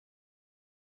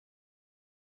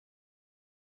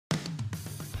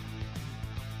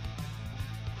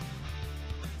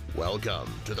Welcome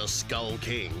to the Skull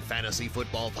King Fantasy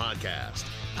Football Podcast,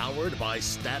 powered by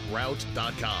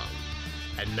StatRoute.com.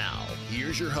 And now,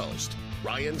 here's your host,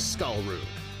 Ryan Skullroot.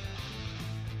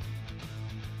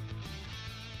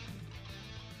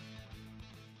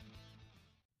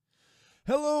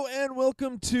 Hello and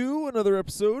welcome to another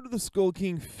episode of the Skull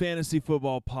King Fantasy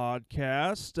Football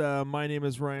Podcast. My name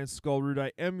is Ryan Skullroot.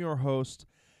 I am your host.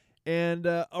 And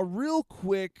a real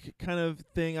quick kind of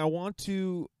thing, I want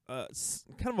to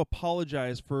kind of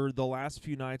apologize for the last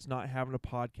few nights not having a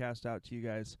podcast out to you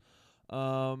guys.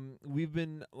 We've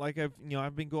been, like I've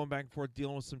been going back and forth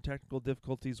dealing with some technical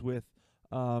difficulties with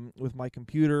my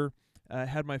computer.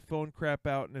 Had my phone crap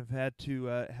out and have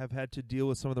had to deal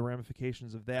with some of the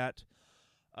ramifications of that.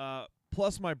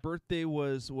 Plus, my birthday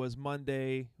was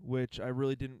Monday, which I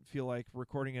really didn't feel like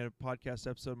recording a podcast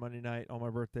episode Monday night on my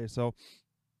birthday. So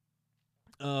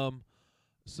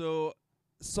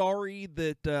sorry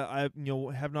that I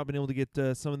have not been able to get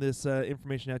some of this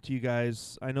information out to you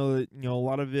guys. I know that a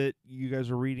lot of it you guys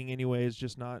are reading anyways,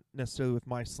 just not necessarily with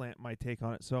my take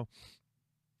on it. So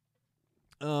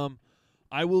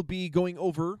I will be going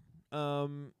over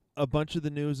a bunch of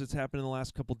the news that's happened in the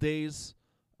last couple days.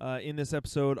 In this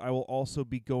episode, I will also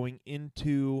be going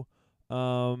into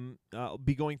I'll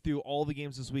be going through all the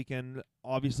games this weekend,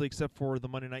 obviously except for the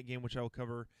Monday night game, which I will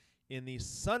cover in the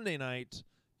Sunday night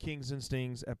Kings and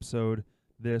Stings episode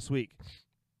this week.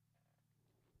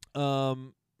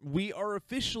 We are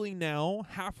officially now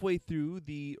halfway through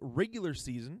the regular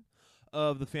season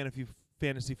of the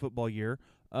fantasy football year.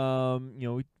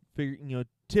 We figure,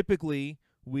 typically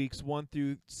weeks 1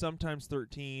 through sometimes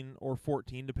 13 or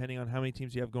 14, depending on how many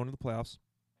teams you have going to the playoffs,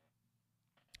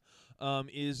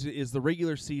 is the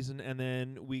regular season, and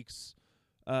then weeks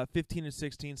 15 and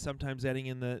 16, sometimes adding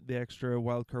in the extra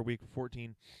wild card week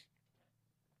 14,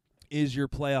 is your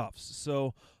playoffs.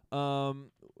 So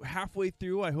halfway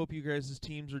through, I hope you guys'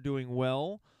 teams are doing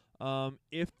well.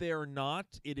 If they are not,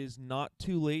 it is not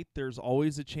too late. There's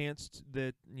always a chance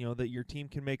that your team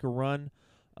can make a run.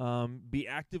 Be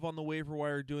active on the waiver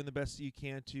wire, doing the best that you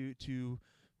can to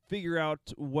figure out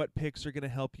what picks are going to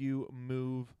help you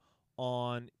move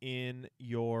on in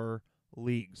your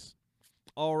leagues.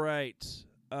 All right.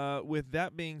 With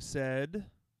that being said,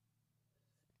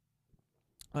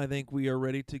 I think we are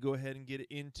ready to go ahead and get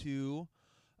into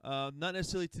not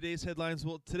necessarily today's headlines.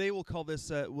 Today we'll call this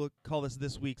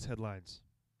this week's headlines.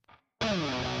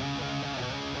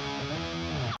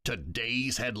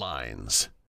 Today's headlines.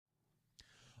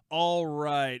 All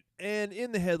right, and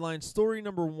in the headlines, story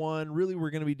number 1, really we're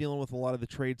going to be dealing with a lot of the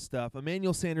trade stuff.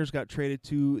 Emmanuel Sanders got traded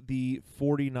to the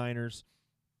 49ers,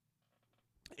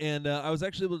 and I was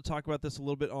actually able to talk about this a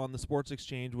little bit on the Sports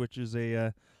Exchange, which is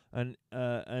an kind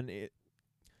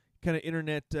of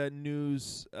internet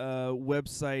news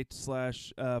website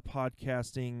 /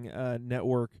 podcasting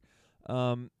network,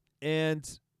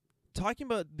 and talking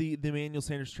about the Emmanuel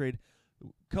Sanders trade.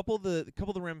 Couple of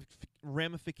the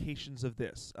ramifications of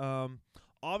this.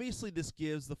 Obviously, this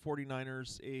gives the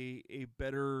 49ers a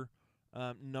better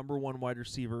number 1 wide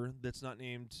receiver that's not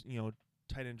named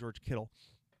tight end George Kittle.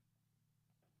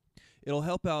 It'll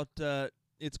help out.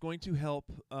 It's going to help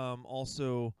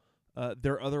also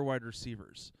their other wide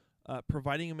receivers,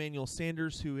 providing Emmanuel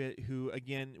Sanders, who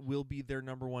again will be their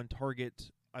number 1 target,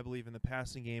 I believe, in the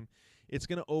passing game. It's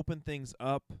going to open things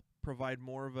up, provide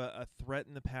more of a threat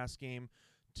in the pass game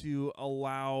to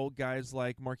allow guys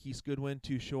like Marquise Goodwin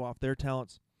to show off their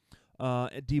talents,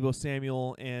 Deebo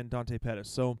Samuel and Dante Pettis.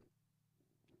 So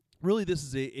really this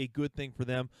is a good thing for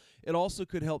them. It also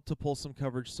could help to pull some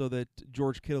coverage so that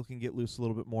George Kittle can get loose a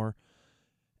little bit more.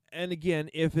 And again,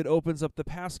 if it opens up the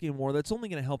pass game more, that's only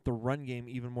going to help the run game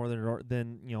even more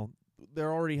than they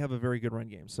already have a very good run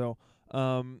game. So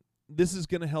this is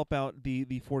going to help out the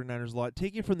 49ers a lot.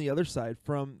 Taking from the other side,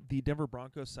 from the Denver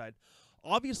Broncos side,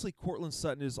 obviously Courtland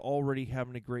Sutton is already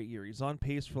having a great year. He's on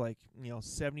pace for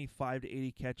 75 to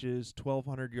 80 catches,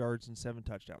 1,200 yards, and 7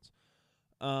 touchdowns.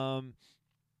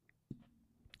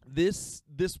 This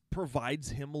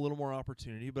provides him a little more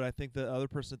opportunity, but I think the other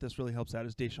person that this really helps out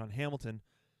is Deshaun Hamilton,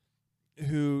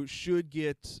 who should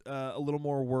get a little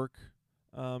more work.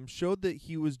 Showed that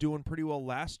he was doing pretty well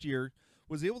last year.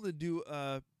 Was able to do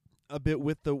a bit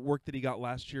with the work that he got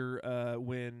last year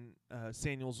when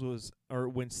Sanders was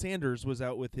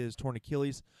out with his torn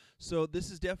Achilles. So this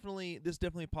is definitely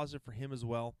positive for him as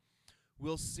well.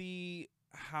 We'll see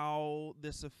how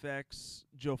this affects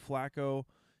Joe Flacco.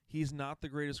 He's not the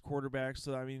greatest quarterback,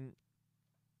 so I mean,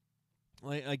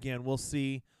 again, we'll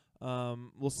see.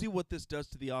 We'll see what this does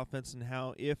to the offense and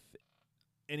how, if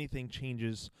anything,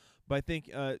 changes. But I think,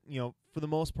 for the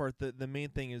most part, the main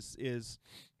thing is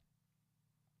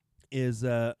is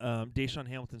Deshaun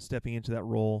Hamilton stepping into that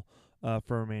role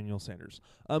for Emmanuel Sanders.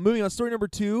 Moving on, story number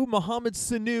 2, Mohamed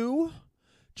Sanu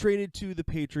traded to the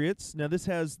Patriots. Now this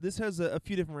has a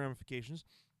few different ramifications.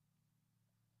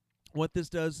 What this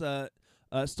does,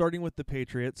 starting with the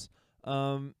Patriots,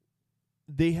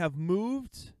 they have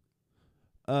moved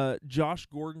Josh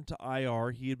Gordon to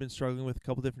IR. He had been struggling with a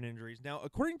couple different injuries. Now,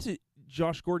 according to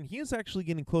Josh Gordon, he is actually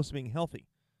getting close to being healthy,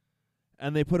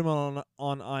 and they put him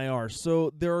on IR.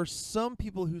 So there are some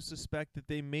people who suspect that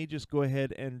they may just go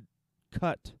ahead and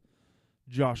cut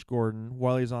Josh Gordon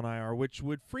while he's on IR, which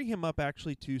would free him up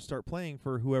actually to start playing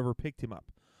for whoever picked him up.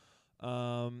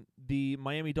 The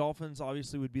Miami Dolphins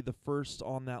obviously would be the first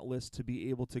on that list to be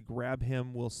able to grab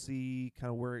him. We'll see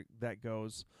kind of where that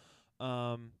goes.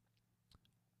 But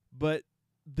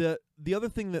the other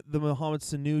thing that the Mohamed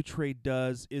Sanu trade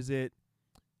does is it,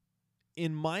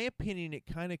 in my opinion, it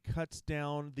kind of cuts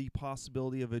down the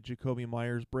possibility of a Jacoby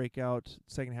Myers breakout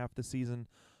second half of the season.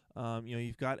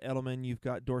 You've got Edelman, you've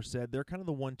got Dorsett. They're kind of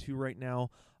the 1-2 right now.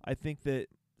 I think that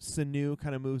Sanu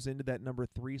kind of moves into that number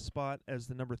 3 spot as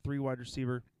the number 3 wide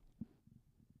receiver.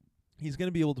 He's going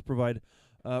to be able to provide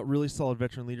really solid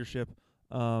veteran leadership.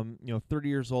 30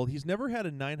 years old. He's never had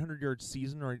a 900-yard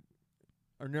season or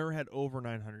never had over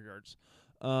 900 yards.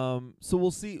 So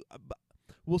we'll see.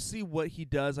 We'll see what he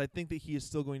does. I think that he is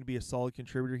still going to be a solid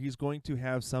contributor. He's going to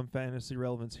have some fantasy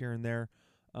relevance here and there,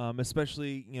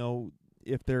 especially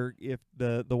if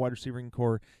the wide receiving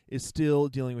core is still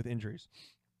dealing with injuries.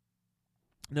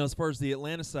 Now, as far as the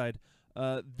Atlanta side,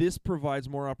 this provides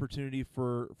more opportunity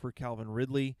for Calvin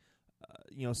Ridley.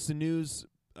 Sanu's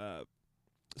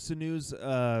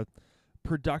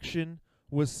production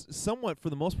was somewhat, for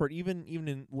the most part, even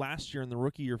in last year in the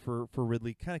rookie year for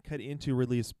Ridley, kind of cut into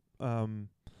Ridley's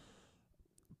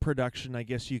production, I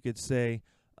guess you could say.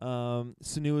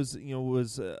 Sanu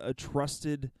was a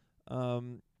trusted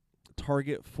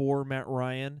target for Matt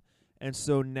Ryan, and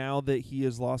so now that he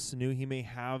has lost Sanu, he may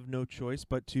have no choice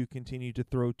but to continue to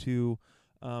throw to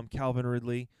Calvin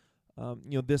Ridley.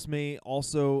 This may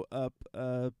also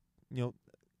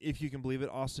if you can believe it,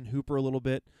 Austin Hooper a little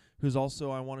bit, who's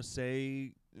also, I want to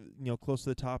say, close to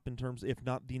the top in terms, if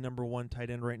not the number 1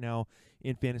 tight end right now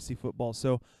in fantasy football.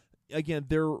 So, again,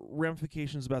 there are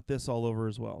ramifications about this all over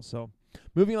as well. So,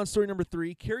 moving on, story number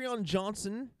 3, Kerryon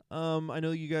Johnson. I know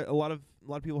you got a lot of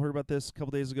people heard about this a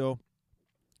couple days ago.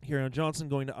 Kerryon Johnson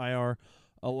going to IR.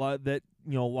 A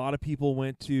lot of people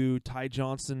went to Ty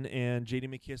Johnson and J.D.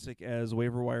 McKissic as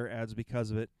waiver wire ads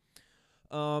because of it.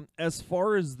 As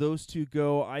far as those two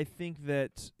go, I think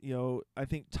that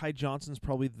Ty Johnson's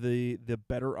probably the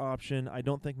better option. I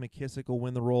don't think McKissic will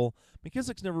win the role.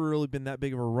 McKissic's never really been that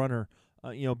big of a runner.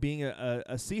 Being a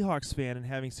Seahawks fan and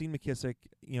having seen McKissic,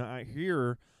 out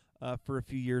here for a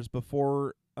few years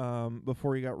before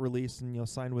he got released and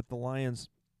signed with the Lions,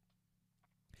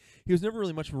 he was never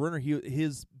really much of a runner.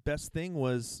 His best thing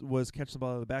was catch the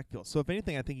ball out of the backfield. So if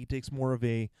anything, I think he takes more of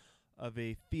a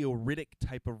Theo Riddick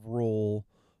type of role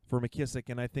for McKissic,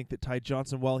 and I think that Ty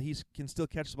Johnson, while he can still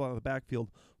catch the ball out of the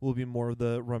backfield, will be more of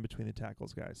the run between the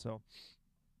tackles guy. So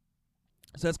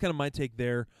that's kind of my take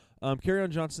there. Kerryon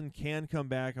Johnson can come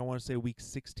back, I want to say week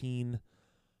 16.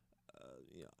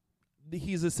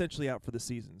 He's essentially out for the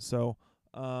season. So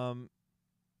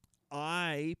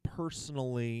I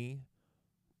personally,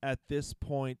 at this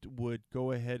point, would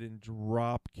go ahead and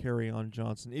drop Kerryon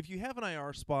Johnson. If you have an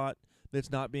IR spot that's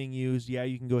not being used,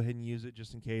 you can go ahead and use it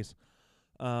just in case.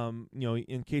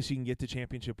 In case you can get to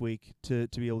championship week to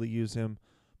be able to use him.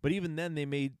 But even then, they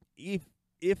may,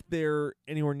 if they're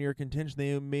anywhere near contention,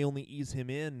 they may only ease him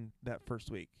in that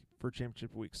first week for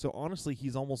championship week. So honestly,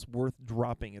 he's almost worth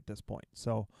dropping at this point.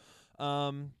 So,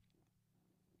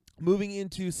 moving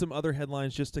into some other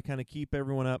headlines just to kind of keep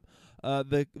everyone up.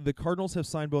 The Cardinals have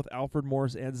signed both Alfred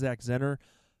Morris and Zach Zenner.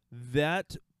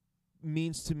 That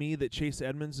means to me that Chase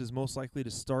Edmonds is most likely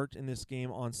to start in this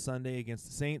game on Sunday against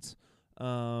the Saints,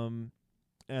 and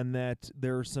that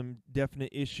there are some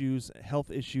definite health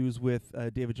issues with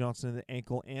David Johnson in the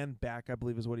ankle and back, I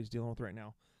believe is what he's dealing with right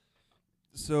now.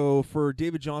 So for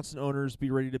David Johnson owners,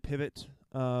 be ready to pivot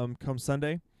come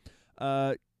Sunday.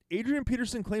 Adrian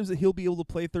Peterson claims that he'll be able to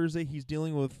play Thursday. He's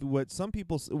dealing with what some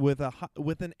people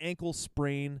with an ankle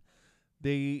sprain.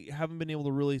 They haven't been able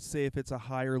to really say if it's a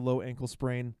high or low ankle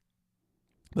sprain.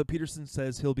 But Peterson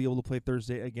says he'll be able to play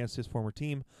Thursday against his former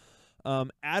team.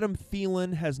 Adam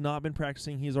Thielen has not been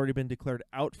practicing. He's already been declared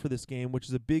out for this game, which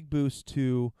is a big boost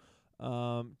to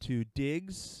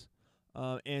Diggs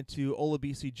and to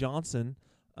Olabisi Johnson.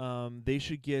 They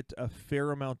should get a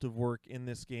fair amount of work in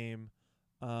this game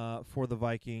for the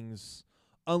Vikings.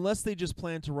 unless they just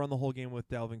plan to run the whole game with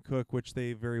Dalvin Cook, which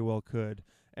they very well could,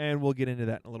 and we'll get into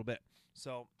that in a little bit.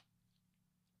 So,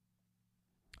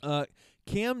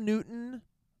 Cam Newton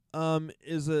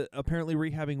is apparently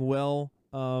rehabbing well.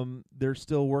 They're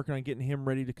still working on getting him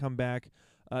ready to come back.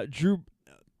 Drew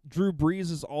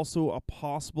Brees is also a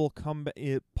possible comeback,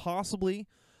 possibly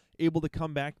able to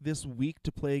come back this week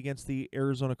to play against the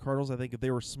Arizona Cardinals. I think if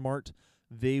they were smart,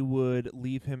 they would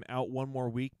leave him out one more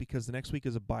week because the next week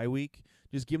is a bye week.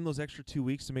 Just give him those extra 2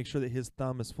 weeks to make sure that his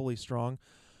thumb is fully strong.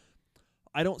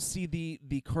 I don't see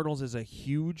the Cardinals as a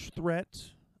huge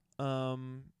threat.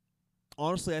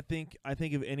 Honestly, I think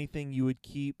if anything, you would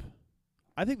keep.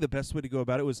 I think the best way to go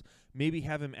about it was maybe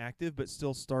have him active, but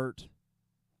still start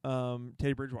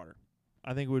Teddy Bridgewater.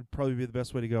 I think it would probably be the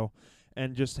best way to go,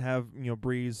 and just have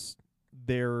Breeze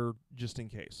there just in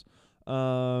case.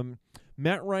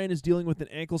 Matt Ryan is dealing with an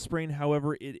ankle sprain.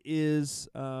 However, it is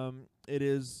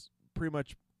pretty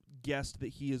much guessed that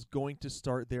he is going to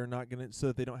start. They're not going to, so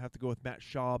that they don't have to go with Matt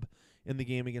Schaub in the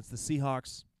game against the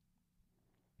Seahawks.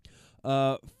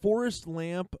 Forrest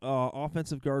Lamp,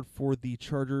 offensive guard for the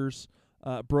Chargers,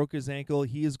 broke his ankle.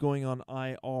 He is going on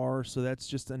IR, so that's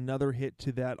just another hit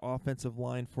to that offensive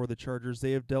line for the Chargers.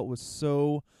 They have dealt with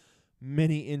so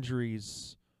many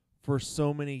injuries for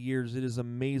so many years. It is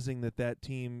amazing that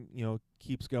team,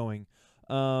 keeps going.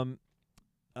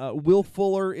 Will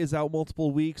Fuller is out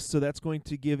multiple weeks, so that's going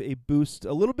to give a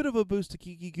little bit of a boost to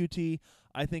Keke Coutee.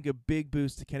 I think a big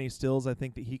boost to Kenny Stills. I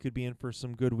think that he could be in for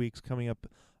some good weeks coming up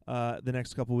the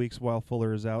next couple weeks while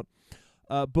Fuller is out.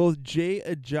 Both Jay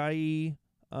Ajayi,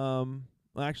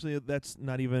 actually that's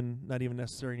not even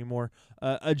necessary anymore.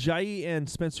 Ajayi and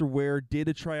Spencer Ware did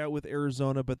a tryout with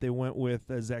Arizona, but they went with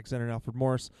Zach Zenner and Alfred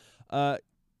Morris.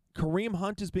 Kareem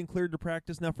Hunt has been cleared to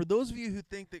practice. Now, for those of you who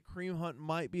think that Kareem Hunt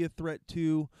might be a threat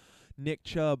to Nick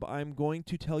Chubb, I'm going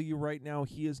to tell you right now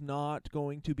he is not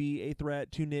going to be a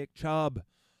threat to Nick Chubb.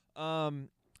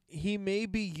 He may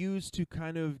be used to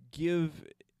kind of give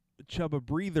Chubb a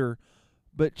breather,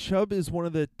 but Chubb is one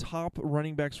of the top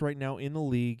running backs right now in the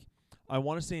league. I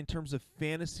want to say in terms of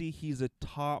fantasy, he's a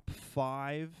top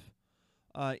 5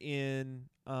 in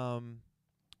half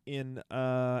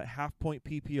point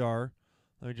PPR.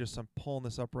 I'm pulling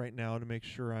this up right now to make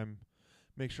sure I'm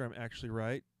actually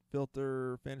right.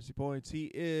 Filter fantasy points.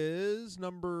 He is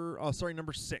number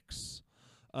 6,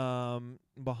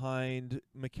 behind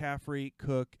McCaffrey,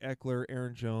 Cook, Eckler,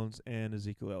 Aaron Jones, and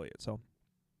Ezekiel Elliott. So,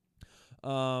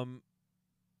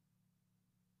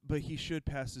 but he should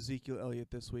pass Ezekiel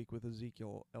Elliott this week with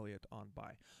Ezekiel Elliott on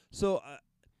bye. So,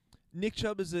 Nick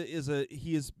Chubb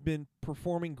he has been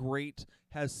performing great.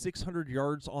 Has 600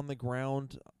 yards on the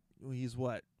ground. He's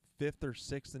 5th or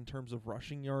 6th in terms of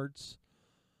rushing yards.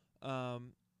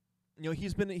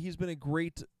 He's been a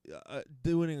great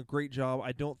doing a great job.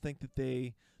 I don't think that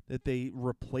they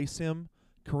replace him.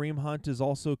 Kareem Hunt has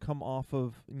also come off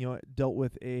of dealt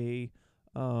with a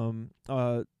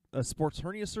sports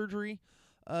hernia surgery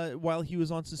while he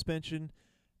was on suspension,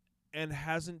 and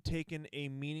hasn't taken a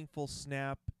meaningful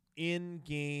snap in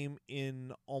game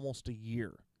in almost a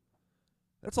year.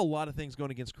 That's a lot of things going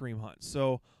against Kareem Hunt.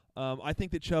 So I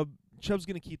think that Chubb's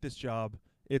going to keep this job.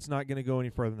 It's not going to go any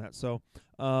further than that. So,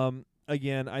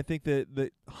 again, I think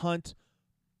that Hunt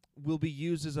will be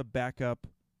used as a backup,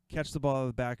 catch the ball out of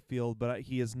the backfield, but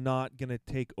he is not going to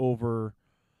take over.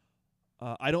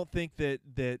 I don't think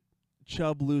that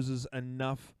Chubb loses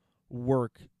enough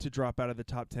work to drop out of the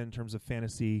top 10 in terms of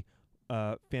fantasy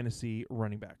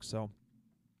running back. So,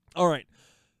 all right.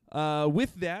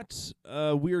 With that,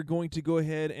 we are going to go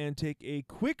ahead and take a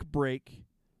quick break,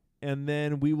 and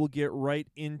then we will get right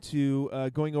into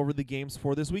going over the games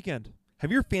for this weekend.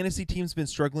 Have your fantasy teams been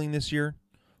struggling this year?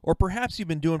 Or perhaps you've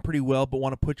been doing pretty well but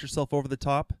want to put yourself over the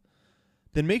top?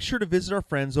 Then make sure to visit our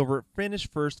friends over at Finish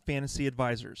First Fantasy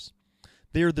Advisors.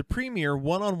 They are the premier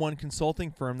one-on-one consulting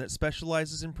firm that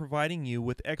specializes in providing you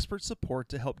with expert support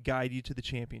to help guide you to the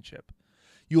championship.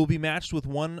 You will be matched with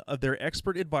one of their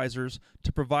expert advisors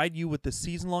to provide you with the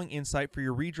season-long insight for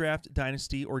your redraft,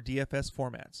 dynasty, or DFS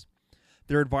formats.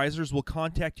 Their advisors will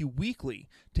contact you weekly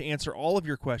to answer all of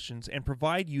your questions and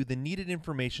provide you the needed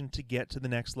information to get to the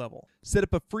next level. Set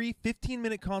up a free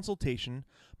 15-minute consultation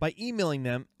by emailing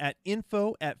them at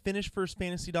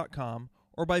info@finishfirstfantasy.com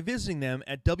or by visiting them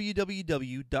at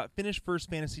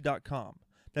www.finishfirstfantasy.com.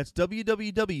 That's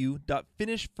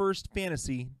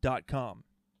www.finishfirstfantasy.com.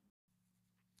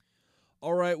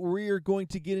 All right, we are going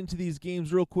to get into these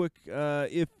games real quick.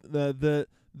 If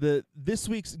this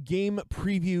week's game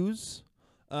previews,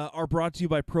 are brought to you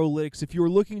by Prolytics. If you're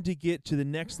looking to get to the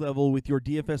next level with your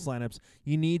DFS lineups,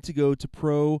 you need to go to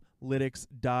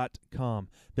Prolytics.com.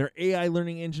 Their AI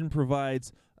learning engine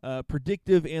provides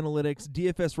predictive analytics,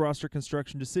 DFS roster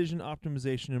construction, decision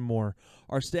optimization, and more.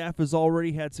 Our staff has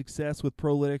already had success with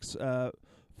Prolytics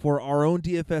for our own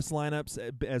DFS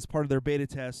lineups as part of their beta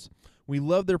tests. We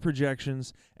love their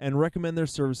projections and recommend their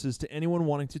services to anyone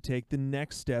wanting to take the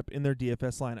next step in their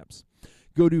DFS lineups.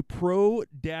 Go to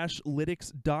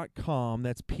pro-lytics.com,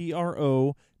 that's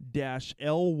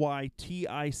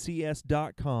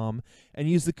pro-lytics.com, and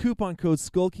use the coupon code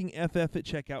SkullKingFF at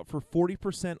checkout for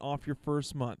 40% off your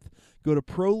first month. Go to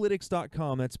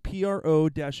prolytics.com, that's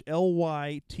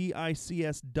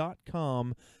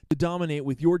pro-lytics.com, to dominate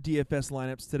with your DFS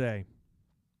lineups today.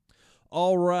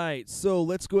 All right, so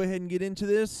let's go ahead and get into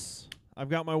this. I've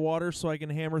got my water so I can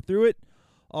hammer through it.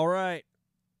 All right.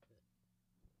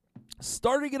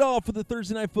 Starting it off with the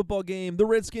Thursday night football game, the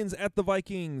Redskins at the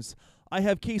Vikings. I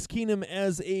have Case Keenum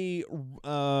as a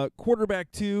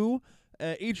quarterback 2.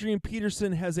 Adrian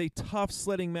Peterson has a tough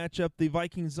sledding matchup. The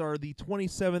Vikings are the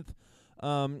 27th,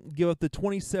 give up the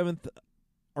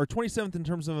 27th in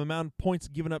terms of amount of points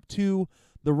given up to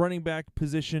the running back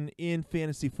position in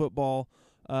fantasy football,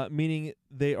 meaning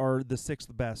they are the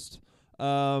 6th best.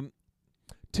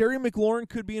 Terry McLaurin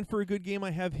could be in for a good game.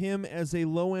 I have him as a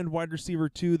low-end wide receiver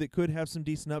 2 that could have some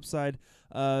decent upside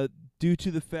due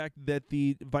to the fact that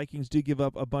the Vikings do give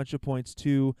up a bunch of points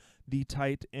to the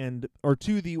tight end or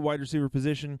to the wide receiver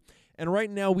position. And right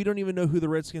now, we don't even know who the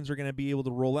Redskins are going to be able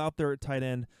to roll out there at tight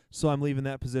end, so I'm leaving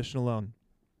that position alone.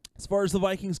 As far as the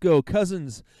Vikings go,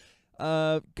 Cousins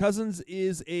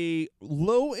is a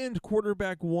low-end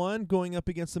quarterback 1 going up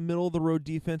against the middle-of-the-road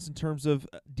defense in terms of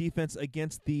defense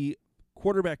against the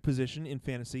quarterback position in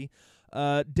fantasy.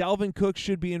 Dalvin Cook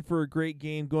should be in for a great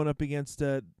game going up against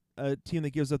a team that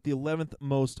gives up the 11th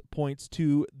most points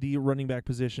to the running back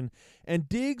position. And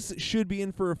Diggs should be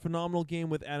in for a phenomenal game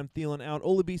with Adam Thielen out.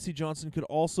 Olabisi Johnson could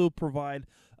also provide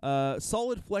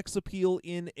solid flex appeal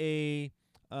in a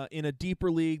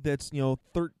deeper league that's 12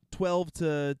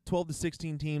 to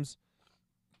 16 teams.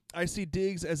 I see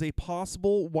Diggs as a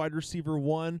possible wide receiver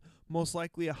 1, most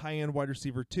likely a high-end wide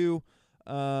receiver 2.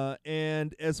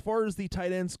 And as far as the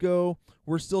tight ends go,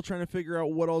 we're still trying to figure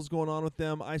out what all's going on with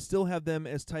them. I still have them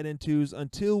as tight end 2s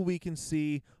until we can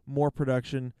see more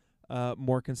production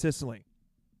more consistently.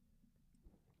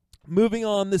 Moving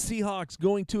on, the Seahawks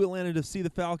going to Atlanta to see the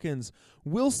Falcons.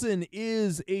 Wilson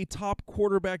is a top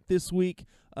quarterback this week,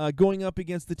 going up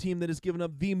against the team that has given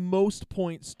up the most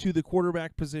points to the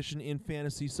quarterback position in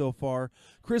fantasy so far.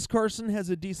 Chris Carson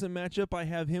has a decent matchup. I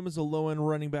have him as a low-end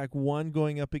running back 1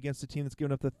 going up against a team that's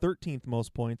given up the 13th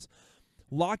most points.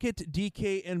 Lockett,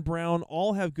 DK, and Brown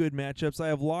all have good matchups. I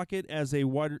have Lockett as a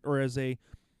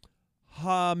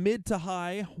mid to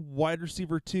high wide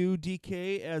receiver 2,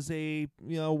 DK as a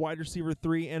wide receiver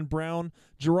 3, and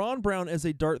Jaron Brown as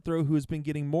a dart throw who has been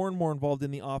getting more and more involved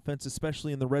in the offense,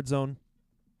 especially in the red zone.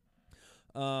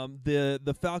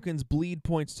 The Falcons bleed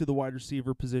points to the wide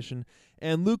receiver position,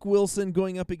 and Luke Wilson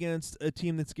going up against a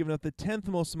team that's given up the 10th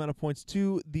most amount of points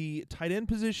to the tight end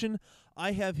position.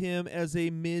 I have him as a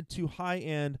mid to high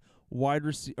end wide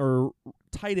receiver or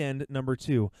tight end number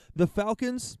 2. The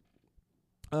Falcons.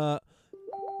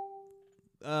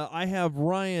 I have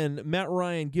Matt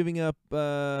Ryan giving up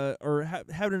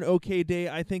having an okay day.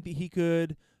 I think that he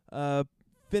could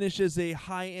finish as a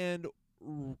high-end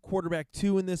quarterback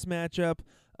 2 in this matchup.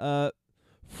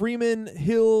 Freeman,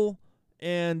 Hill,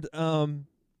 and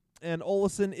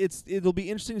Olsen. It'll be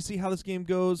interesting to see how this game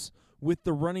goes with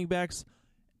the running backs.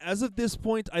 As of this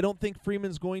point, I don't think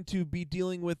Freeman's going to be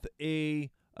dealing with a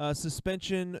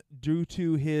suspension due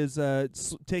to his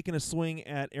taking a swing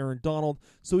at Aaron Donald,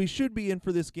 so he should be in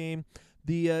for this game.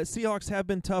 The Seahawks have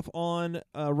been tough on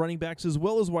running backs as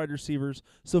well as wide receivers,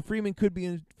 so Freeman could be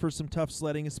in for some tough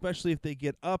sledding, especially if they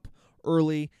get up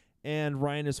early and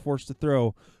Ryan is forced to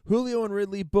throw. Julio and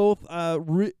Ridley both.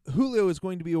 Julio is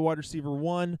going to be a wide receiver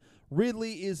 1.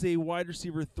 Ridley is a wide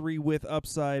receiver 3 with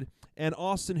upside, and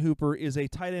Austin Hooper is a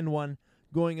tight end 1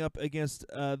 going up against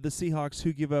the Seahawks,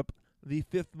 who give up the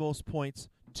 5th most points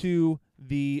to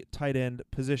the tight end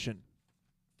position.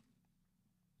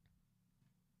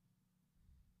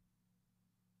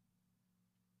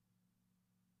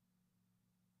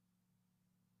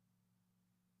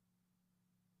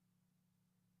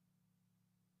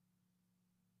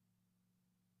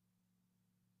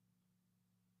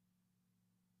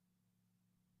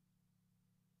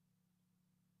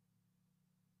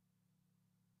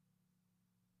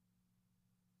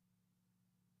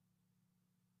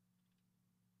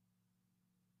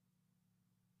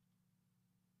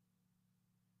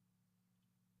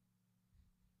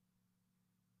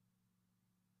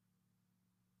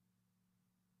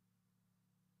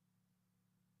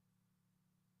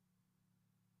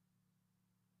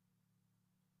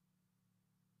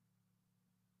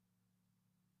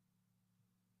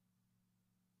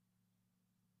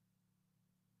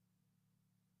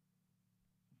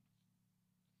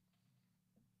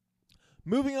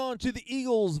 Moving on to the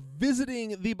Eagles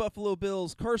visiting the Buffalo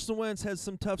Bills. Carson Wentz has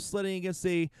some tough sledding against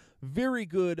a very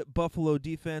good Buffalo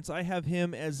defense. I have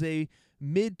him as a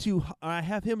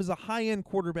high-end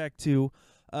quarterback too.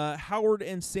 Howard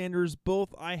and Sanders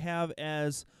both I have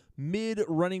as mid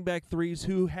running back threes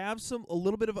who have a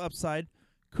little bit of upside,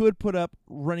 could put up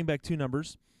running back 2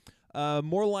 numbers.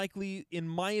 More likely, in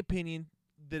my opinion,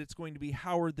 that it's going to be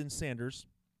Howard than Sanders.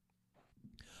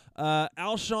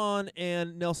 Alshon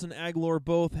and Nelson Aguilar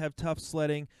both have tough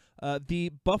sledding.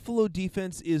 The Buffalo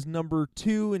defense is number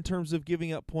 2 in terms of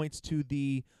giving up points to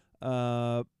the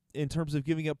wide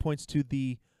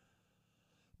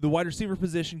receiver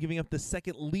position, giving up the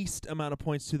second least amount of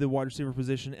points to the wide receiver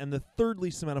position, and the third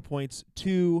least amount of points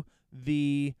to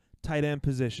the tight end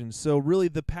position. So really,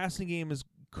 the passing game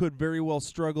could very well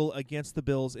struggle against the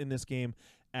Bills in this game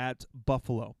at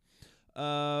Buffalo.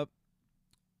 That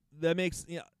makes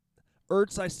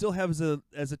Ertz I still have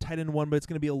as a tight end 1, but it's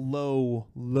going to be a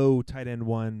low tight end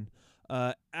 1.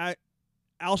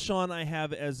 Alshon I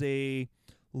have as a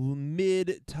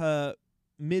mid to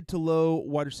low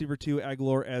wide receiver 2.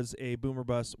 Aguilar as a boomer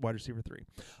bust wide receiver 3.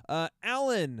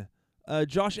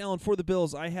 Josh Allen for the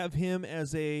Bills, I have him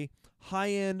as a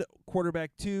high-end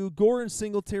quarterback 2. Gore and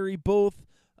Singletary both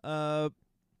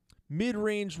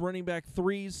mid-range running back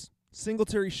 3s.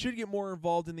 Singletary should get more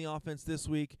involved in the offense this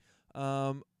week.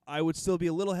 I would still be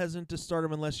a little hesitant to start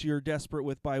him unless you're desperate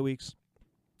with bye weeks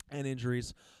and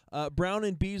injuries. Brown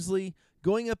and Beasley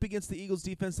going up against the Eagles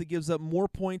defense that gives up more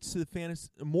points to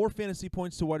more fantasy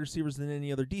points to wide receivers than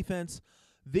any other defense.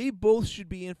 They both should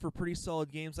be in for pretty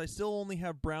solid games. I still only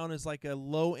have Brown as like a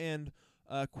low-end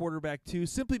quarterback 2,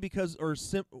 simply because,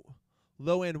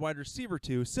 low-end wide receiver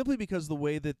 2, simply because of the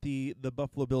way that the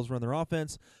Buffalo Bills run their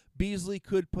offense. Beasley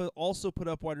could also put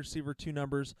up wide receiver 2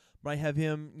 numbers, but I have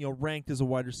him ranked as a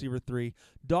wide receiver 3.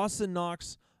 Dawson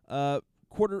Knox as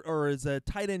a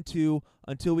tight end 2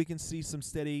 until we can see some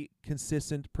steady,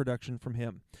 consistent production from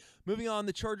him. Moving on,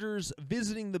 the Chargers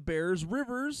visiting the Bears.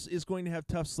 Rivers is going to have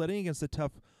tough sledding against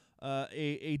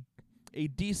a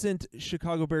decent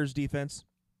Chicago Bears defense.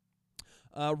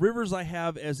 Rivers I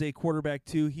have as a quarterback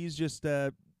 2. He's just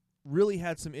really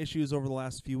had some issues over the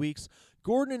last few weeks.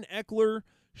 Gordon and Eckler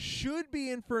should be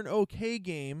in for an okay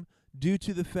game due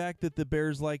to the fact that the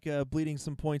Bears like bleeding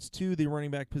some points to the running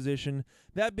back position.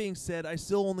 That being said, I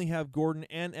still only have Gordon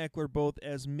and Eckler both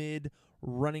as mid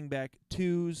running back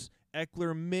 2s.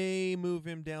 Eckler may move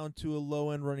him down to a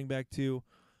low-end running back 2.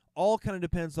 All kind of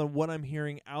depends on what I'm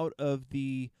hearing out of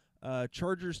the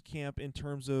Chargers camp in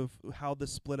terms of how the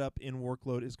split up in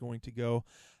workload is going to go.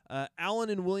 Allen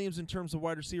and Williams in terms of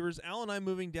wide receivers. Allen, I'm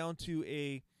moving down to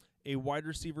a wide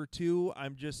receiver 2.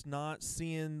 I'm just not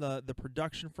seeing the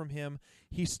production from him.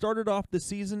 He started off the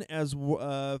season as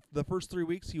the first 3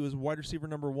 weeks he was wide receiver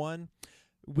number 1.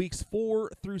 Weeks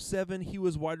 4 through 7 he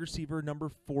was wide receiver number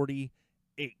 48.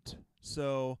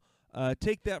 So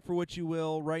take that for what you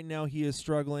will. Right now he is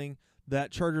struggling.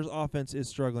 That Chargers offense is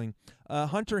struggling.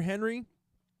 Hunter Henry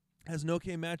has an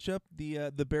okay matchup.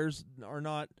 The Bears are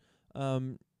not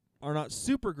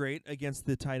super great against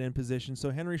the tight end position, so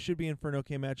Henry should be in for an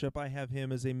okay matchup. I have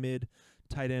him as a mid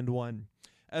tight end 1.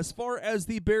 As far as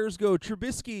the Bears go,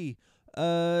 Trubisky,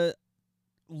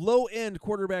 low end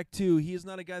quarterback 2. He is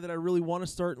not a guy that I really want to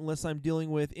start unless I'm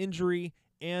dealing with injury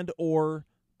and or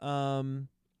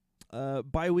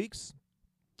bye weeks.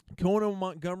 Cohen and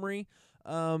Montgomery.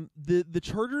 The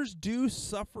Chargers do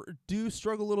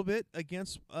struggle a little bit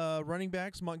against running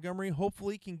backs. Montgomery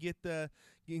hopefully can get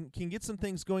some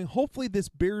things going. Hopefully this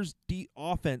Bears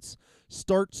offense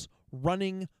starts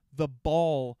running the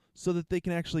ball so that they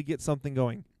can actually get something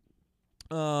going.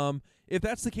 If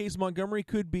that's the case, Montgomery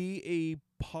could be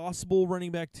a possible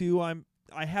running back 2.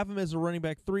 I have him as a running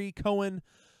back 3. Cohen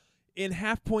in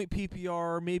half-point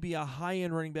PPR, maybe a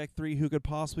high-end running back 3 who could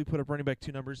possibly put up running back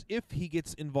 2 numbers if he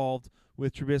gets involved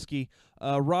with Trubisky.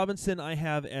 Robinson I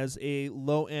have as a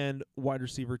low-end wide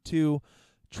receiver 2.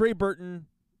 Trey Burton,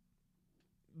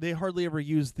 they hardly ever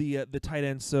use the tight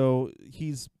end, so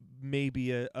he's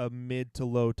maybe a mid to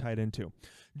low tight end 2.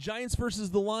 Giants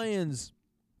versus the Lions.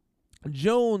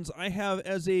 Jones I have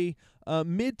as a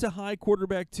mid to high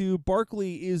quarterback 2.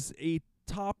 Barkley is a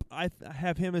top. I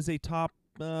have him as a top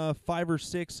 5 or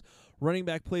 6 running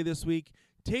back play this week.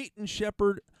 Tate and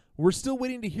Shepard, we're still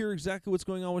waiting to hear exactly what's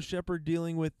going on with Shepard,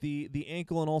 dealing with the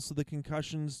ankle and also the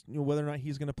concussions, whether or not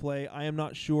he's going to play. I am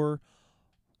not sure.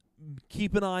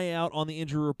 Keep an eye out on the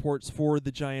injury reports for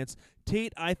the Giants.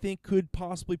 Tate, I think, could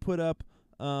possibly put up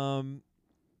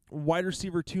wide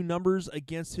receiver 2 numbers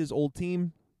against his old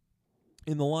team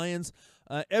in the Lions.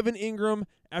 Evan Ingram,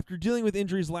 after dealing with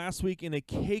injuries last week in a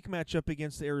cake matchup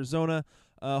against Arizona,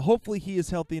 hopefully he is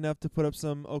healthy enough to put up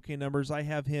some okay numbers. I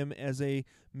have him as a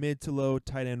mid to low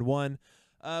tight end 1.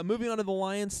 Moving on to the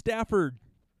Lions, Stafford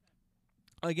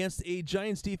against a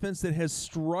Giants defense that has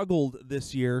struggled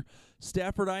this year.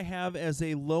 Stafford I have as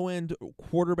a low-end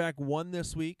quarterback 1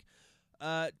 this week.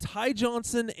 Ty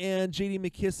Johnson and J.D.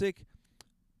 McKissick,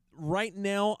 right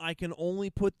now I can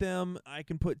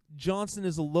put Johnson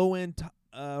as a low-end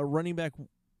running back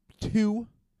 2.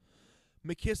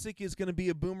 McKissick is going to be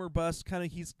a boomer bust.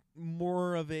 He's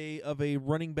more of a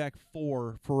running back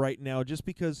 4 for right now, just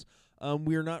because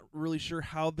we're not really sure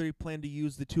how they plan to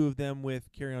use the two of them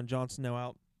with Kerryon Johnson now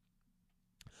out.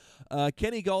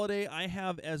 Kenny Golladay I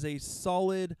have as a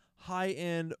solid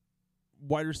high-end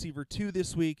wide receiver 2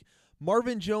 this week.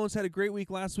 Marvin Jones had a great week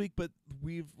last week, but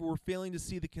we're failing to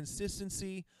see the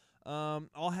consistency.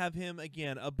 I'll have him,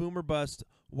 again, a boomer bust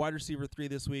wide receiver 3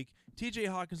 this week. TJ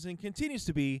Hawkinson continues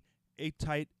to be a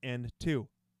tight end 2.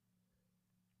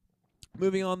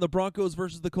 Moving on, the Broncos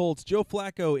versus the Colts. Joe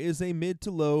Flacco is a mid to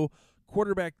low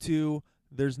quarterback 2.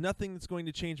 There's nothing that's going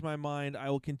to change my mind. I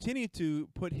will continue to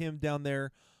put him down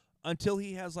there until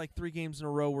he has like 3 games in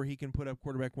a row where he can put up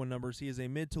quarterback 1 numbers. He is a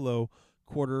mid to low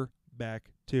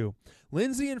quarterback 2.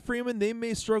 Lindsey and Freeman, they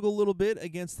may struggle a little bit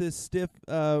against this stiff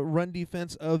run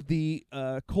defense of the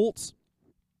Colts.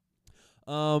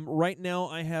 Right now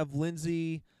I have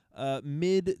Lindsey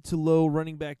mid to low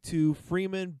running back 2.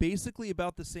 Freeman basically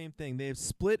about the same thing. They have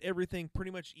split everything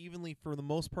pretty much evenly for the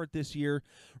most part this year.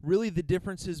 Really the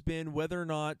difference has been whether or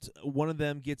not one of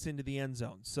them gets into the end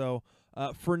zone. So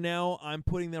for now I'm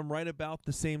putting them right about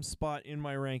the same spot in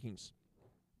my rankings.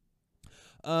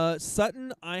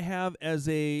 Sutton I have as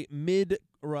a mid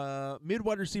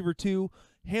wide receiver 2.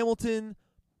 Hamilton,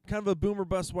 kind of a boomer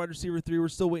bust wide receiver 3. We're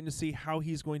still waiting to see how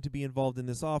he's going to be involved in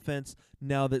this offense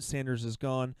now that Sanders is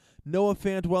gone. Noah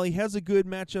Fant, while he has a good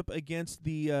matchup against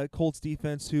the Colts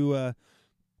defense, who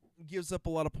gives up a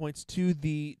lot of points to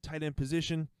the tight end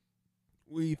position,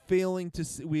 we have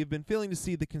been failing to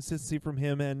see the consistency from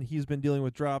him, and he's been dealing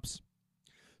with drops.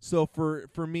 So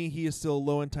for me, he is still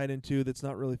low end tight end 2. That's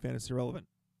not really fantasy relevant.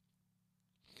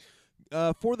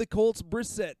 For the Colts,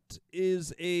 Brissett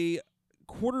is a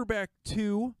quarterback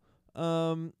 2.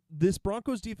 This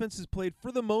Broncos defense has played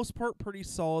for the most part pretty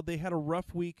solid. They had a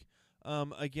rough week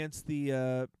against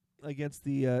the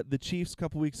Chiefs a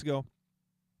couple weeks ago.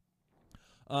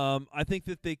 I think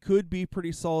that they could be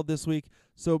pretty solid this week.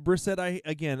 So Brissett, I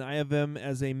have them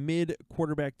as a mid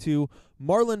quarterback 2.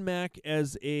 Marlon Mack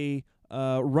as a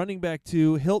running back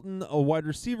 2. Hilton, a wide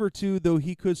receiver 2, though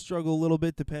he could struggle a little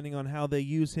bit depending on how they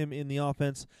use him in the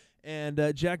offense.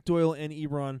 And Jack Doyle and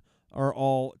Ebron are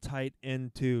all tight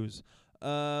end 2s.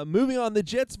 Moving on, the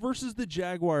Jets versus the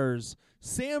Jaguars.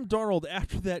 Sam Darnold,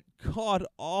 after that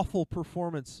god-awful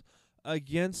performance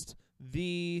against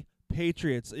the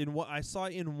Patriots, I saw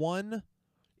in one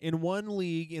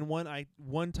league, in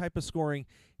one type of scoring,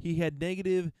 he had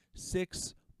negative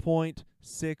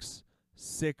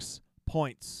 6.66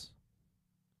 points.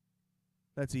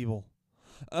 That's evil.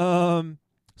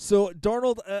 So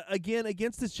Darnold, again,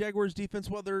 against this Jaguars defense,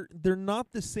 while they're not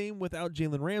the same without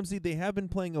Jalen Ramsey, they have been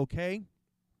playing okay.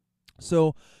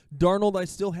 So Darnold I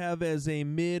still have as a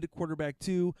mid quarterback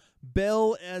 2.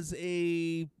 Bell as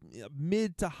a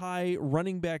mid to high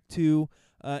running back 2.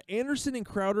 Anderson and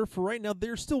Crowder, for right now,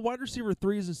 they're still wide receiver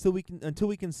 3s until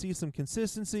we can see some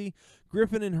consistency.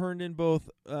 Griffin and Herndon, both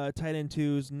tight end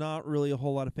 2s. Not really a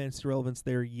whole lot of fantasy relevance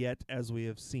there yet, as we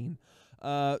have seen.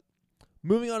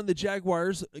 Moving on to the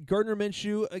Jaguars, Gardner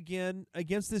Minshew, again,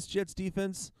 against this Jets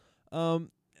defense.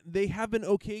 They have been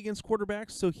okay against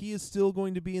quarterbacks, so he is still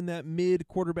going to be in that mid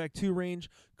quarterback 2 range.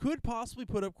 Could possibly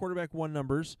put up quarterback 1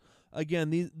 numbers.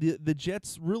 Again, the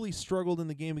Jets really struggled in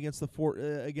the game against the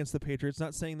Patriots.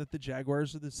 Not saying that the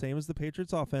Jaguars are the same as the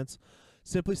Patriots offense,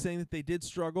 simply saying that they did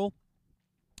struggle.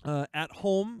 At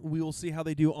home, we will see how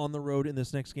they do on the road in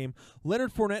this next game.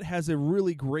 Leonard Fournette has a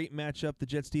really great matchup. The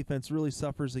Jets defense really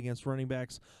suffers against running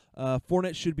backs.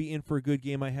 Fournette should be in for a good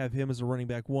game. I have him as a running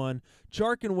back 1.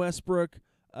 Chark and Westbrook.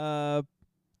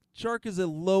 Chark is a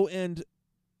low-end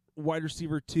wide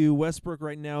receiver 2. Westbrook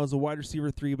right now is a wide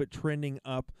receiver 3, but trending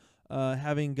up,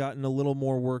 having gotten a little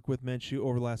more work with Minshew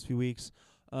over the last few weeks.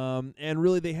 And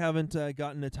really, they haven't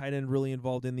gotten a tight end really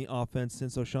involved in the offense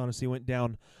since O'Shaughnessy went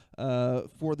down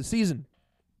for the season.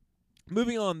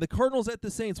 Moving on, the Cardinals at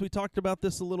the Saints. We talked about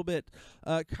this a little bit.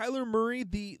 Kyler Murray,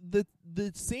 the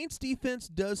Saints defense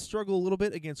does struggle a little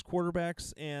bit against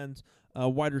quarterbacks and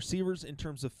wide receivers in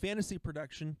terms of fantasy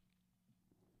production.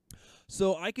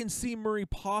 So I can see Murray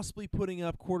possibly putting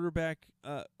up quarterback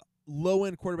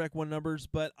low-end quarterback one numbers,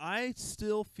 but I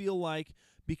still feel like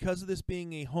because of this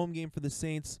being a home game for the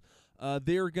Saints,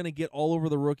 they're going to get all over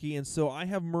the rookie, and so I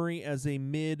have Murray as a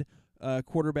mid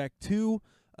quarterback 2.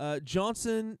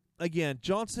 Johnson,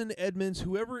 Edmonds,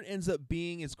 whoever it ends up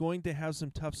being is going to have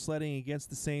some tough sledding against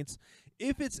the Saints.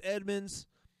 If it's Edmonds,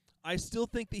 I still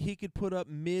think that he could put up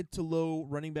mid to low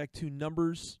running back 2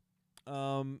 numbers.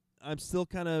 I'm still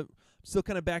kind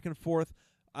of back and forth.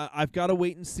 I've got to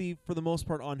wait and see for the most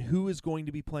part on who is going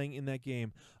to be playing in that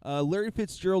game. Larry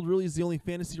Fitzgerald really is the only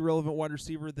fantasy relevant wide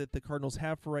receiver that the Cardinals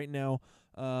have for right now.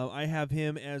 I have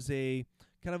him as a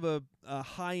kind of a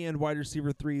high-end wide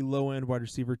receiver 3, low-end wide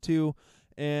receiver 2.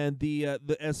 And the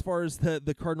as far as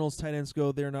the Cardinals tight ends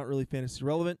go, they're not really fantasy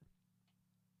relevant.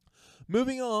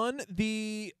 Moving on,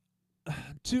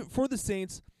 for the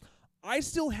Saints, I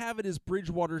still have it as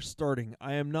Bridgewater starting.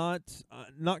 I am not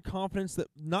confident that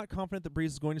Brees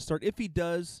is going to start. If he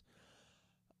does,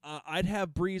 I'd have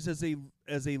Brees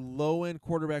as a low end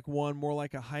quarterback 1, more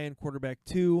like a high end quarterback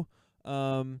 2.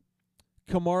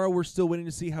 Kamara, we're still waiting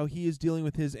to see how he is dealing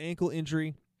with his ankle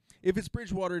injury. If it's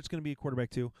Bridgewater, it's going to be a quarterback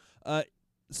 2.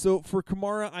 So for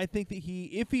Kamara, I think that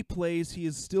if he plays, he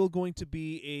is still going to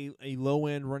be a low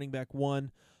end running back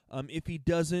 1. If he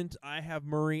doesn't, I have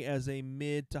Murray as a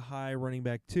mid to high running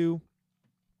back 2.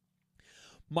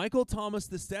 Michael Thomas,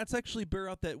 the stats actually bear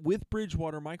out that with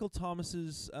Bridgewater, Michael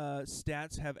Thomas's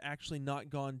stats have actually not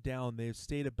gone down. They've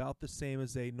stayed about the same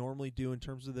as they normally do in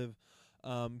terms of the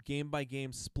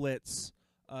game-by-game splits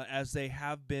as they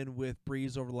have been with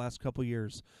Brees over the last couple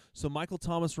years. So Michael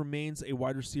Thomas remains a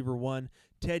wide receiver 1.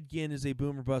 Ted Ginn is a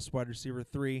boom or bust wide receiver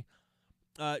 3.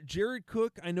 Jared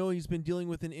Cook, I know he's been dealing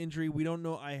with an injury. We don't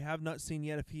know. I have not seen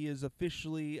yet if he is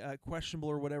officially questionable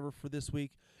or whatever for this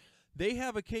week. They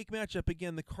have a cake matchup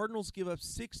again. The Cardinals give up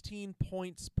 16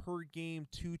 points per game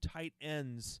to tight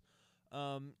ends.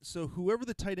 So whoever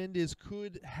the tight end is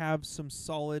could have some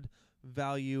solid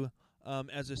value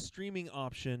as a streaming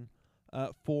option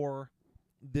for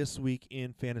this week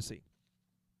in fantasy.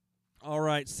 All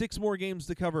right, 6 more games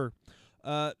to cover.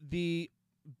 The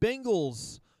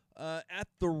Bengals at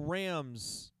the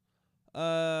Rams.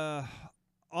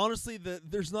 Honestly,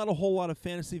 there's not a whole lot of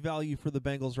fantasy value for the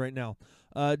Bengals right now.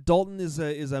 Dalton is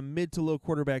a mid to low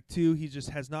quarterback 2. He just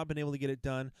has not been able to get it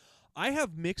done. I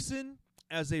have Mixon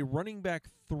as a running back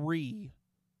 3,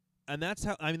 and that's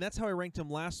how I ranked him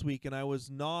last week. And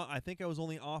I think I was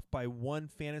only off by 1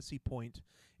 fantasy point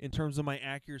in terms of my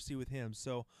accuracy with him.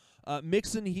 So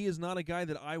Mixon, he is not a guy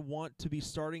that I want to be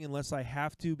starting unless I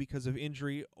have to because of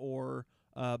injury or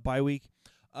bye week.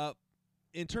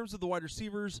 In terms of the wide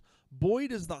receivers,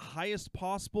 Boyd is the highest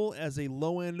possible as a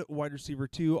low-end wide receiver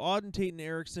 2. Auden Tate and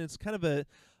Erickson, it's kind of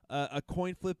a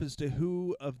coin flip as to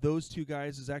who of those 2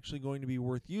 guys is actually going to be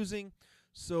worth using.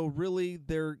 So really,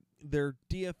 they're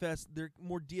DFS. They're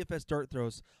more DFS dart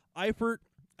throws. Eifert,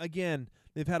 again,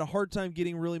 they've had a hard time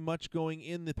getting really much going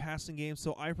in the passing game.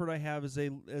 So Eifert I have as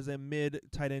a mid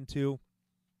tight end 2.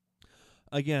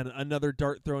 Again, another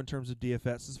dart throw in terms of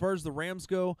DFS. As far as the Rams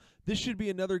go, this should be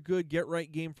another good get-right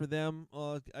game for them,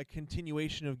 a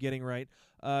continuation of getting right.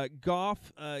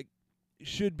 Goff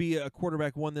should be a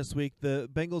quarterback 1 this week. The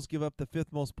Bengals give up the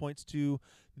 5th most points to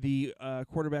the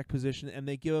quarterback position, and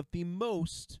they give up the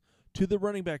most to the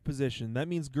running back position. That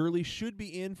means Gurley should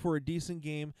be in for a decent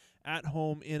game at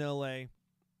home in L.A.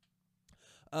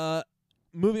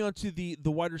 Moving on to the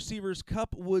wide receivers,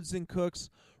 Kupp, Woods, and Cooks.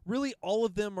 Really, all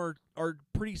of them are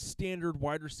pretty standard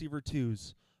wide receiver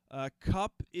 2s.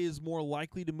 Kupp is more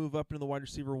likely to move up into the wide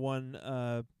receiver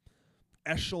 1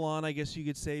 echelon, I guess you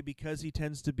could say, because he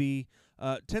tends to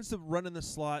run in the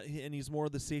slot, and he's more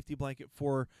of the safety blanket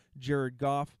for Jared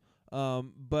Goff.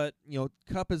 But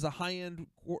Kupp is a high-end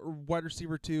wide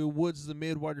receiver 2. Woods is a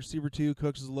mid wide receiver 2.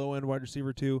 Cooks is a low-end wide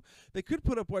receiver 2. They could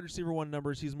put up wide receiver 1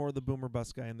 numbers. He's more of the boomer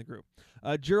bust guy in the group.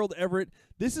 Gerald Everett.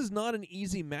 This is not an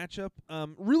easy matchup,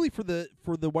 really for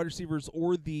the wide receivers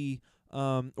or the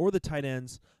tight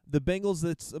ends. The Bengals,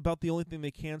 that's about the only thing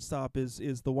they can stop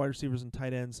is the wide receivers and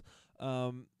tight ends.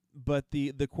 But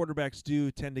the quarterbacks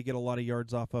do tend to get a lot of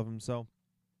yards off of them. So.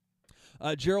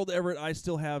 Gerald Everett, I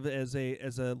still have as a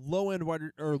low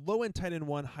end tight end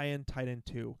 1, high end tight end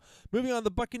 2. Moving on, the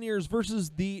Buccaneers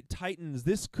versus the Titans.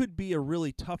 This could be a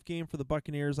really tough game for the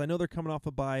Buccaneers. I know they're coming off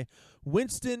a bye.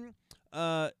 Winston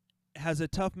has a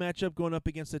tough matchup going up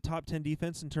against a top 10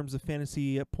 defense in terms of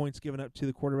fantasy points given up to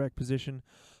the quarterback position.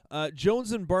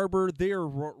 Jones and Barber, they are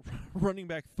running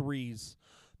back 3s.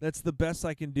 That's the best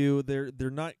I can do.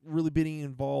 They're not really being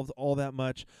involved all that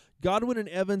much. Godwin and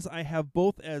Evans, I have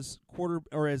both as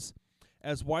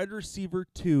wide receiver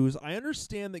 2s. I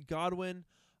understand that Godwin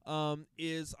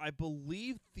is I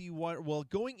believe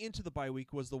going into the bye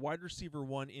week was the wide receiver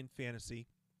 1 in fantasy.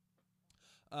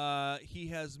 He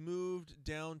has moved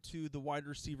down to the wide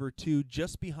receiver 2,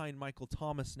 just behind Michael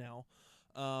Thomas now,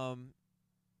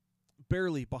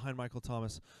 barely behind Michael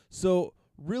Thomas. So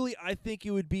really, I think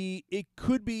it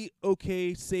could be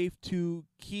safe to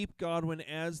keep Godwin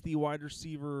as the wide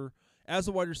receiver, as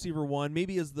a wide receiver 1,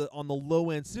 maybe on the low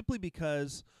end, simply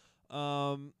because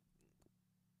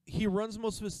he runs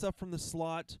most of his stuff from the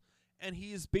slot, and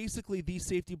he is basically the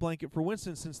safety blanket for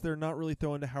Winston, since they're not really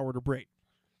throwing to Howard or Brate.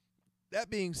 That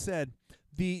being said,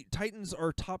 the Titans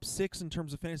are top 6 in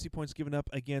terms of fantasy points given up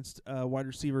against wide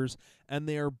receivers, and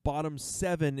they are bottom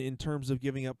 7 in terms of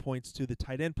giving up points to the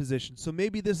tight end position. So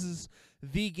maybe this is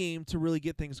the game to really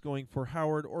get things going for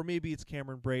Howard, or maybe it's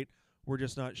Cameron Brate. We're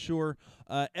just not sure.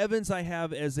 Evans I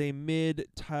have as a mid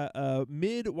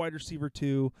wide receiver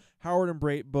 2. Howard and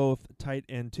Brate both tight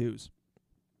end 2s.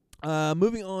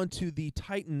 Moving on to the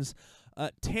Titans,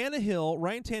 Ryan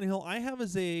Tannehill I have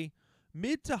as a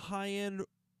mid to high end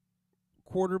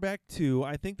quarterback 2.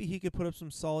 I think that he could put up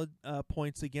some solid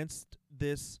points against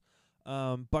this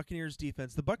Buccaneers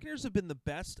defense. The Buccaneers have been the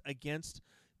best against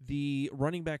the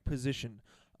running back position.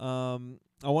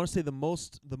 I want to say the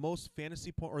most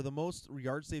fantasy point, or the most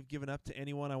yards they've given up to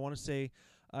anyone. I want to say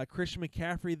Christian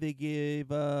McCaffrey, they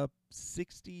gave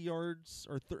 60 yards,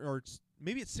 or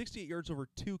maybe it's 68 yards over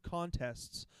 2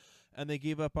 contests, and they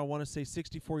gave up, I want to say,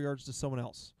 64 yards to someone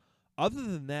else. Other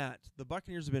than that, the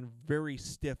Buccaneers have been very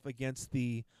stiff against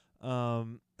the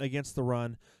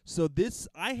run. So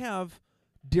I have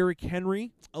Derrick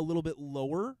Henry a little bit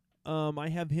lower. I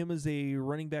have him as a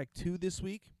running back 2 this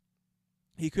week.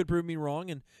 He could prove me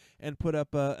wrong and put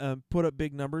up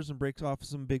big numbers and breaks off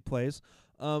some big plays.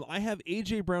 I have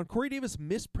A.J. Brown. Corey Davis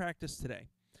missed practice today.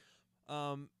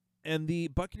 And the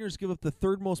Buccaneers give up the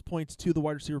 3rd most points to the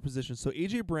wide receiver position. So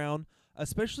A.J. Brown,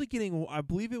 especially getting, I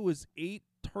believe it was 8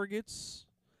 targets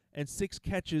and 6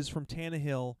 catches from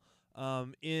Tannehill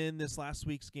in this last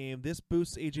week's game. This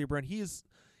boosts A.J. Brown. He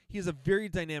is a very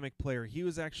dynamic player. He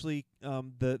was actually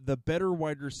the better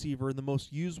wide receiver and the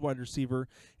most used wide receiver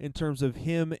in terms of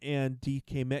him and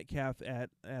DK Metcalf at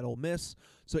Ole Miss.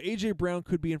 So A.J. Brown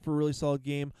could be in for a really solid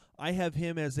game. I have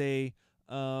him as a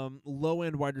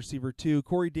low-end wide receiver 2.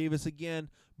 Corey Davis, again,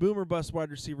 boom or bust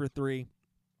wide receiver 3.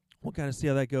 We'll kind of see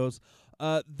how that goes.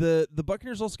 The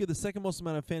Buccaneers also give the 2nd most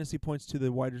amount of fantasy points to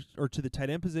the tight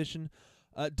end position.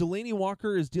 Delanie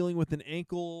Walker is dealing with an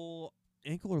ankle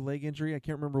or leg injury, I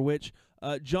can't remember which.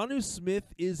 Jonnu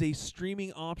Smith is a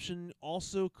streaming option,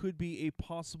 also could be a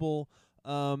possible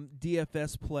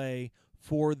DFS play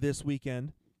for this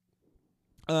weekend.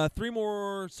 4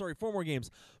 more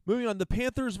games. Moving on, the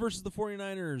Panthers versus the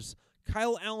 49ers.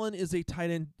 Kyle Allen is a tight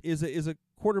end, is a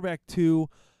quarterback 2.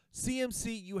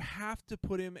 CMC, you have to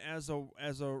put him as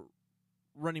a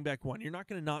running back 1. You're not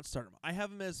going to not start him. I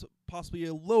have him as possibly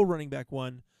a low running back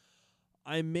 1.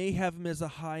 I may have him as a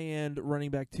high-end running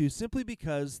back 2, simply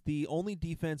because the only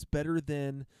defense better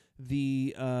than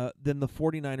the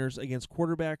 49ers against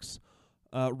quarterbacks,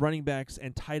 running backs,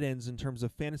 and tight ends in terms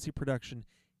of fantasy production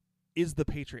is the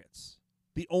Patriots.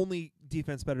 The only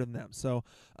defense better than them. So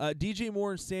DJ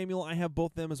Moore and Samuel, I have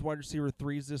both them as wide receiver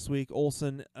 3s this week.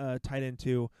 Olsen, tight end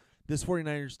 2. This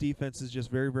 49ers defense is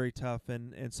just very, very tough,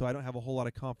 and so I don't have a whole lot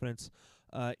of confidence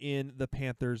in the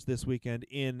Panthers this weekend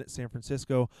in San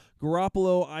Francisco.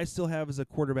 Garoppolo, I still have as a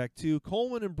quarterback 2.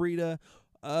 Coleman and Breida,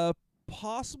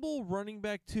 possible running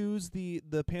back 2s.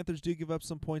 The Panthers do give up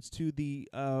some points to the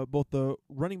both the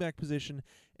running back position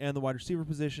and the wide receiver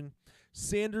position.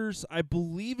 Sanders, I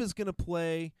believe, is going to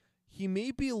play. He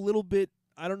may be a little bit,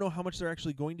 I don't know how much they're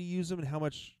actually going to use him and how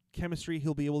much chemistry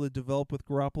he'll be able to develop with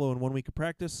Garoppolo in 1 week of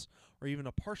practice, or even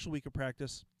a partial week of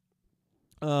practice.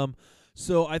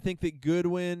 So I think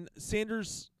that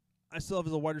Sanders, I still have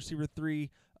as a wide receiver 3.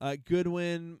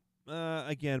 Goodwin,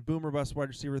 again, boom or bust wide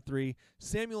receiver 3.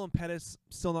 Samuel and Pettis,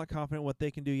 still not confident what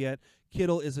they can do yet.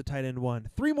 Kittle is a tight end 1.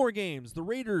 3 more games. The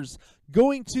Raiders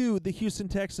going to the Houston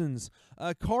Texans.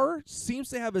 Carr seems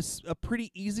to have a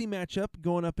pretty easy matchup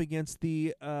going up against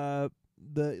the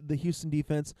Houston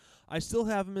defense. I still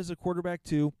have him as a quarterback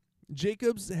 2.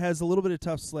 Jacobs has a little bit of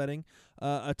tough sledding,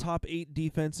 a top 8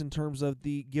 defense in terms of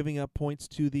the giving up points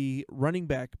to the running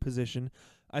back position.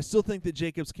 I still think that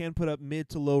Jacobs can put up mid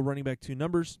to low running back 2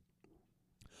 numbers.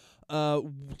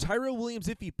 Tyrell Williams,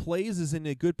 if he plays, is in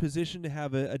a good position to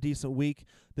have a decent week.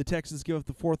 The Texans give up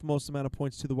the 4th most amount of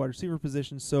points to the wide receiver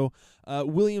position, so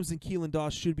Williams and Keelan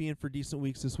Doss should be in for decent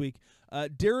weeks this week.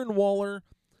 Darren Waller,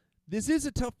 This is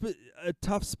a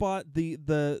tough spot.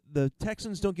 The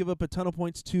Texans don't give up a ton of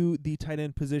points to the tight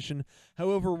end position.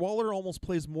 However, Waller almost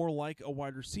plays more like a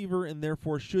wide receiver and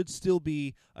therefore should still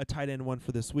be a tight end one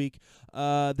for this week.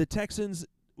 The Texans,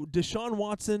 Deshaun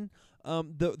Watson,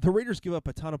 the Raiders give up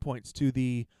a ton of points to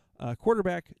the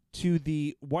quarterback, to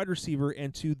the wide receiver,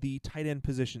 and to the tight end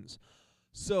positions.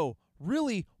 So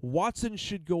really, Watson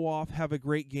should go off, have a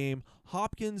great game.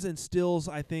 Hopkins and Stills,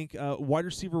 I think, wide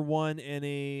receiver 1 and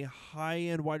a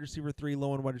high-end wide receiver 3,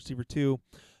 low-end wide receiver 2.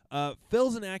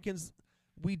 Fells and Atkins,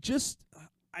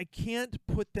 I can't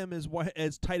put them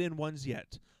as tight end ones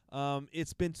yet.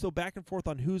 It's been so back and forth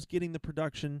on who's getting the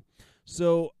production.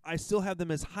 So I still have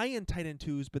them as high-end tight end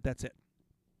 2s, but that's it.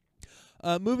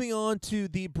 Moving on to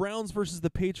the Browns versus the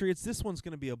Patriots. This one's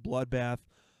going to be a bloodbath.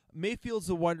 Mayfield's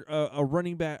a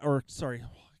running back, or sorry,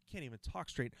 I can't even talk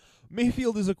straight.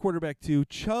 Mayfield is a quarterback 2.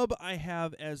 Chubb I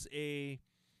have as a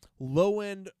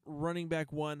low-end running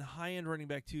back 1, high-end running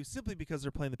back 2, simply because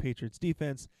they're playing the Patriots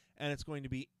defense, and it's going to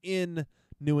be in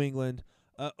New England.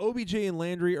 OBJ and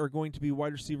Landry are going to be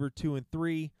wide receiver 2 and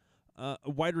 3,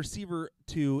 wide receiver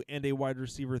 2 and a wide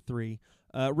receiver 3.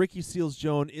 Ricky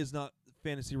Seals-Jones is not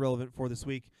fantasy relevant for this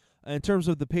week. In terms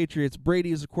of the Patriots,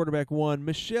 Brady is a quarterback 1,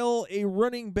 Michelle a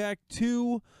running back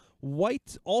 2,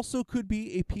 White also could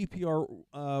be a PPR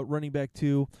running back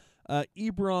 2,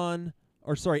 Edelman,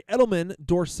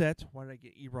 Dorsett. Why did I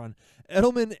get Ebron?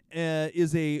 Edelman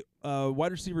is a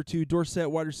wide receiver 2, Dorsett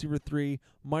wide receiver 3,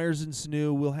 Myers and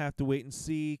Sanu. We'll have to wait and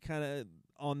see, kind of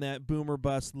on that boomer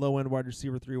bust, low end wide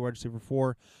receiver 3, wide receiver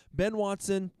 4. Ben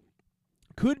Watson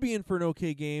could be in for an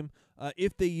okay game.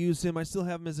 If they use him, I still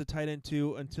have him as a tight end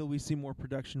 2 until we see more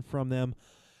production from them.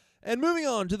 And moving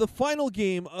on to the final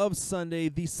game of Sunday,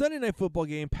 the Sunday Night Football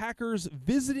game, Packers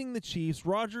visiting the Chiefs.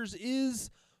 Rodgers is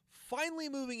finally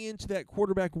moving into that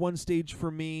quarterback 1 stage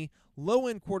for me,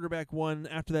 low-end quarterback 1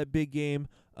 after that big game.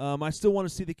 I still want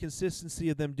to see the consistency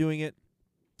of them doing it.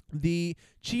 The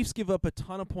Chiefs give up a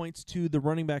ton of points to the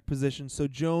running back position, so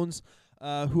Jones,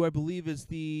 who I believe is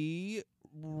the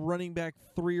running back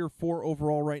 3 or 4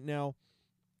 overall right now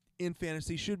in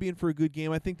fantasy, should be in for a good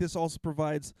game. I think this also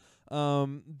provides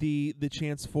the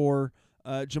chance for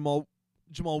Jamal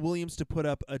Williams to put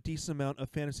up a decent amount of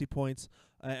fantasy points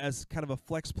as kind of a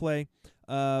flex play.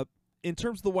 In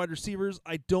terms of the wide receivers,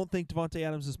 I don't think Devontae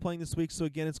Adams is playing this week, so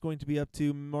again, it's going to be up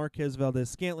to Marquez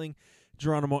Valdez-Scantling,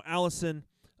 Geronimo Allison.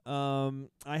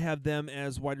 I have them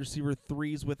as wide receiver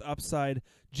 3s with upside.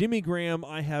 Jimmy Graham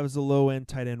I have as a low-end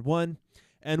tight end 1.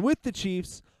 And with the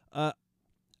Chiefs,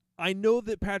 I know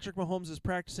that Patrick Mahomes is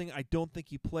practicing. I don't think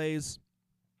he plays.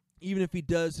 Even if he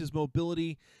does, his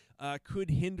mobility could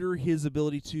hinder his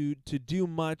ability to do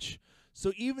much.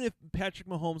 So even if Patrick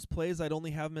Mahomes plays, I'd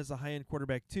only have him as a high-end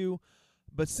quarterback 2.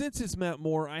 But since it's Matt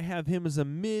Moore, I have him as a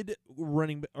mid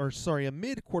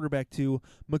quarterback 2.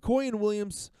 McCoy and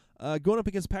Williams going up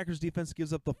against Packers defense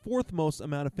gives up the 4th most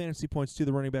amount of fantasy points to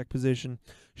the running back position.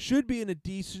 Should be in a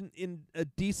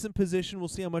decent position. We'll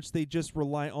see how much they just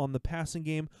rely on the passing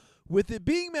game. With it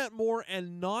being Matt Moore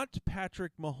and not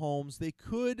Patrick Mahomes, they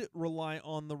could rely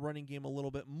on the running game a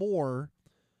little bit more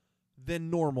than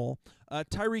normal.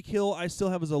 Tyreek Hill I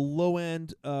still have as a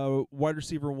low-end wide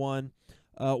receiver 1.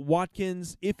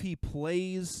 Watkins, if he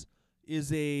plays,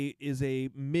 is a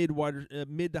mid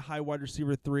to high wide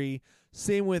receiver 3.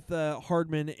 Same with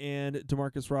Hardman and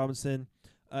Demarcus Robinson.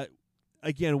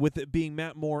 Again, with it being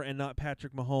Matt Moore and not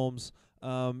Patrick Mahomes,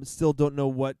 still don't know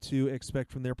what to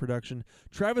expect from their production.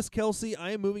 Travis Kelce,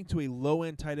 I am moving to a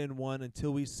low-end tight end 1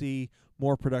 until we see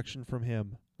more production from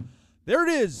him. There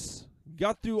it is.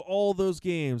 Got through all those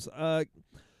games.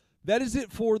 That is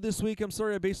it for this week. I'm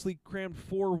sorry I basically crammed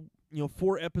 4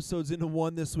 episodes into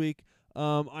one this week.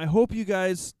 I hope you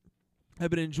guys have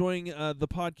been enjoying the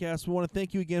podcast. We want to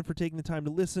thank you again for taking the time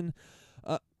to listen.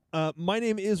 My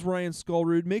name is Ryan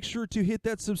Skullrood. Make sure to hit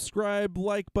that subscribe,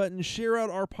 like button, share out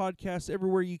our podcast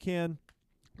everywhere you can.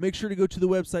 Make sure to go to the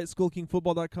website,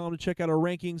 SkullKingFootball.com, to check out our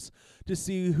rankings to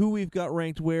see who we've got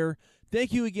ranked where.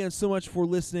 Thank you again so much for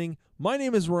listening. My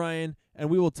name is Ryan, and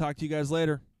we will talk to you guys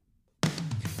later.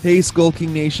 Hey, Skull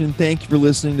King Nation. Thank you for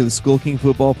listening to the Skull King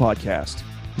Football Podcast.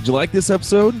 Did you like this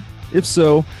episode? If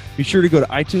so, be sure to go to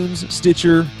iTunes,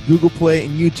 Stitcher, Google Play,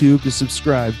 and YouTube to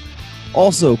subscribe.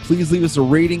 Also, please leave us a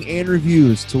rating and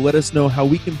reviews to let us know how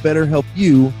we can better help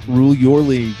you rule your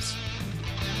leagues.